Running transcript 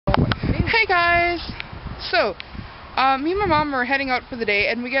Hey guys! So, me and my mom are heading out for the day,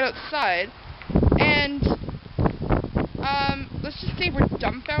 and we get outside, and, let's just say we're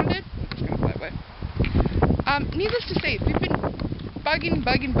dumbfounded. It's gonna fly away. Needless to say, we've been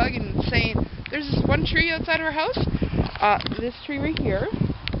bugging, saying, there's this one tree outside our house, this tree right here,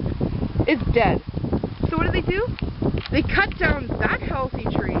 is dead. So what do? They cut down that healthy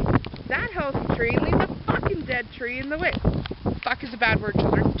tree, and leave the fucking dead tree in the way. Fuck is a bad word,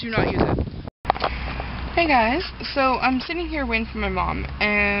 children. Do not use it. Hey guys, so I'm sitting here waiting for my mom,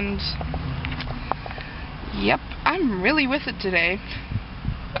 and yep, I'm really with it today.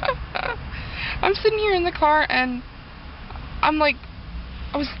 I'm sitting here in the car, and I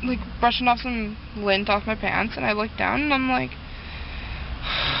was brushing off some lint off my pants, and I looked down, and I'm like,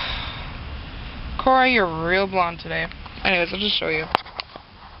 Cora, you're real blonde today. Anyways, I'll just show you.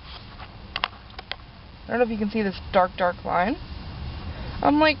 I don't know if you can see this dark line.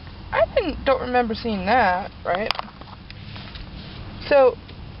 I'm like, I don't remember seeing that, right? So,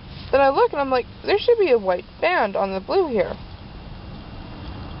 then I look and I'm like, there should be a white band on the blue here.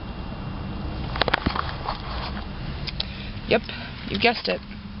 Yep, you guessed it.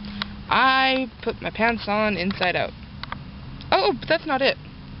 I put my pants on inside out. Oh, but that's not it.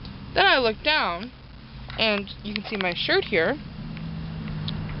 Then I look down, and you can see my shirt here,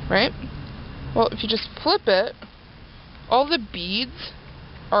 right? Well, if you just flip it, all the beads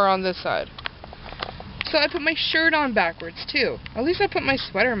are on this side. So I put my shirt on backwards too. At least I put my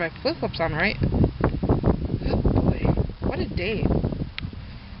sweater and my flip-flops on right. Oh boy, what a day.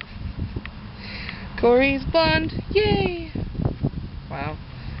 Corey's blonde, yay! Wow.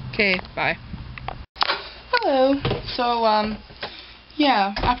 Okay, bye. Hello. So,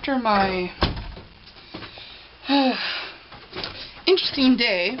 yeah, after my interesting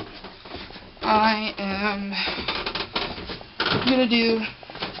day, I am gonna do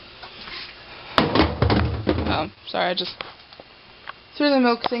sorry, I just threw the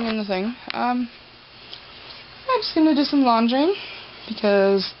milk thing in the thing. I'm just gonna do some laundry,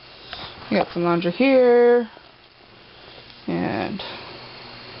 because I got some laundry here, and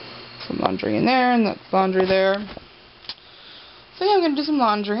some laundry in there, and that's laundry there. So yeah, I'm gonna do some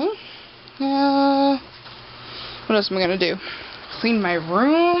laundry. What else am I gonna do? Clean my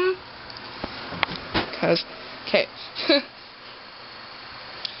room, because, okay.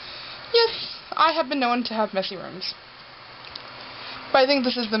 Yes, I have been known to have messy rooms. But I think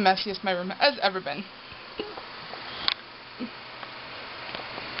this is the messiest my room has ever been.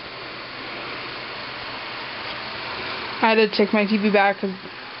 I had to take my TV back because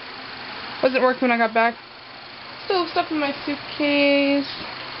it wasn't working when I got back. Still have stuff in my suitcase.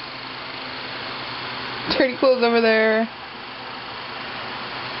 Dirty clothes over there.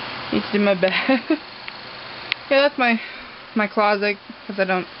 Need to do my bed. Yeah, that's my closet, because I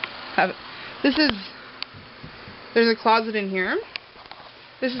don't have it. There's a closet in here.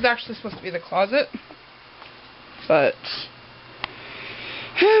 This is actually supposed to be the closet, but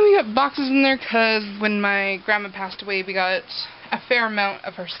we got boxes in there because when my grandma passed away, we got a fair amount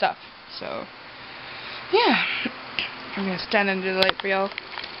of her stuff. So, yeah. I'm going to stand under the light for y'all.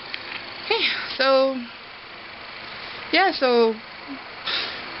 Okay, so, yeah, so,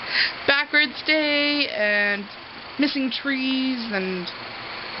 backwards day, and missing trees, and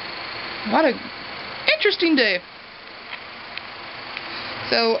what a interesting day.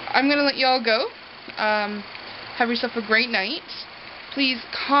 So, I'm going to let y'all go. Have yourself a great night. Please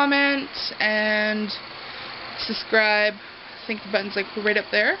comment and subscribe. I think the button's right up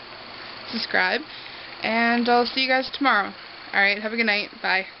there. Subscribe. And I'll see you guys tomorrow. Alright, have a good night.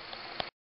 Bye.